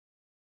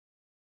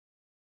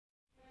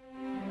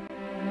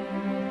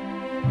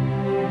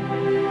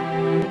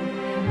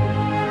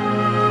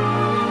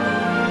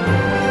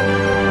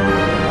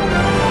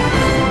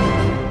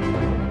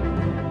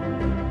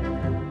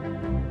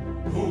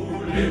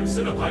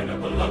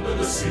pineapple under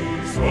the sea.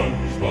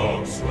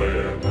 SpongeBob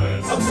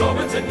SquarePants,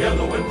 absorbent and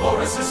yellow and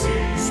porous as sea.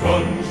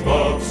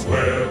 SpongeBob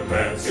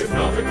SquarePants, if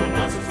nautical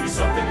nonsense be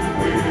something you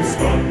wear.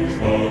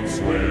 SpongeBob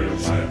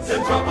SquarePants, then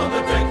drop on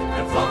the deck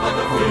and flop like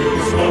a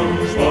fish.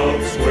 SpongeBob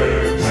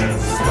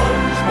SquarePants,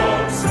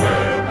 SpongeBob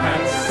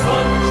SquarePants,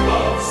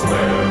 SpongeBob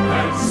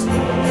SquarePants,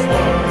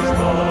 SpongeBob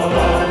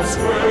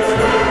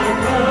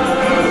SquarePants,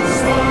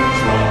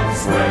 SpongeBob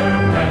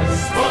SquarePants,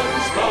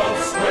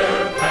 SpongeBob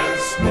SquarePants,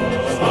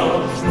 SpongeBob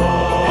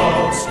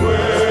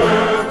SquarePants,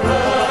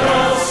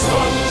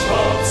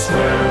 SpongeBob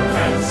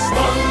SquarePants,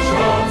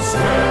 SpongeBob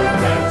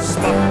SquarePants,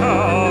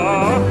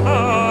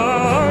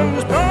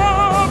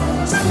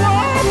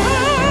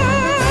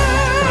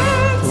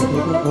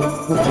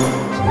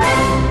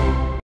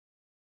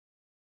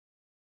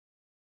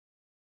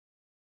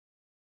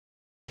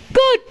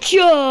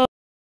 Gotcha!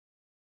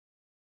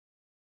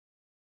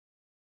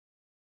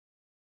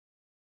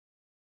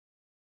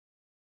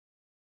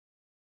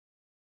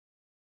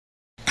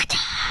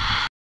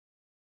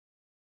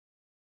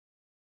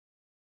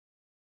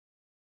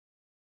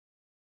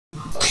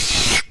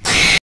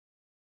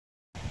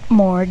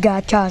 More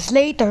gotchas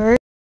later.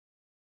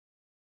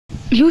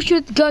 You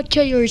should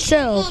gotcha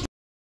yourself.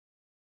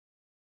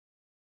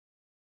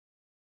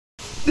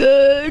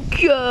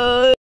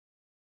 Gotcha!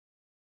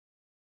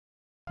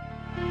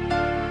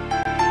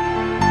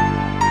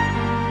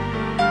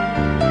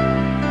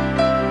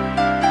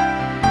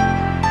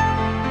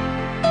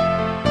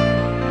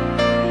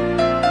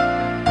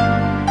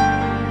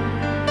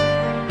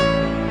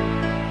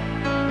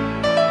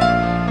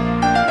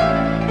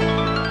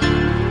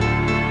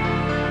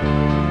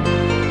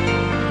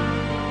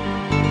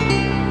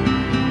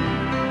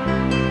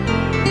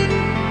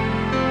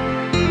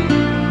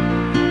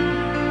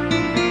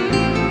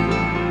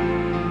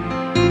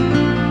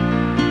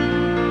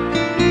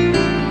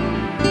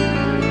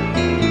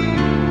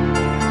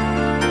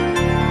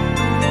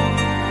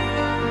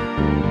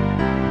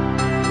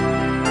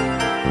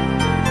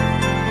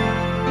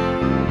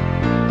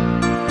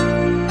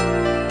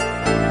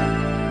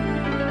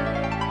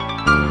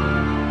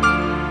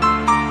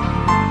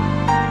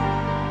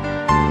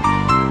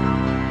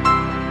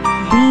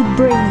 Be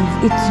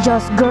brave, it's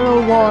just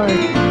GIRLWARD.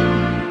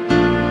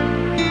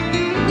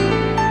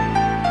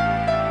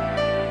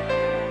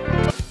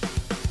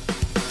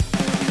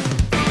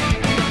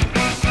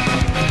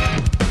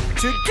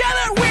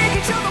 Together we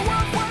can show the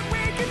world what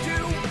we can do.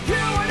 You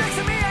are next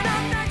to me and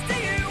I'm next to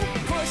you.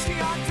 Pushing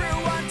on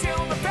through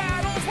until the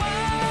battle's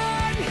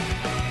won.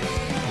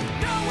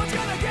 No one's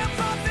gonna give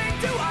something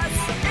to us.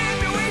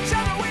 Into each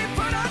other we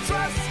put our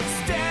trust.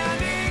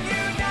 Standing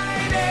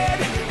united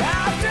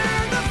after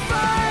the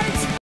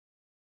fight.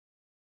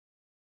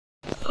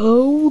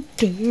 How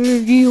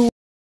dare you!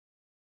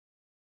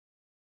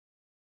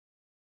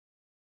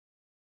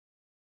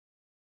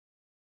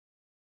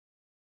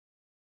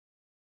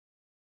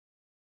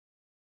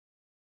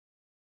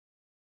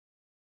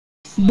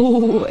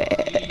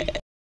 Boy.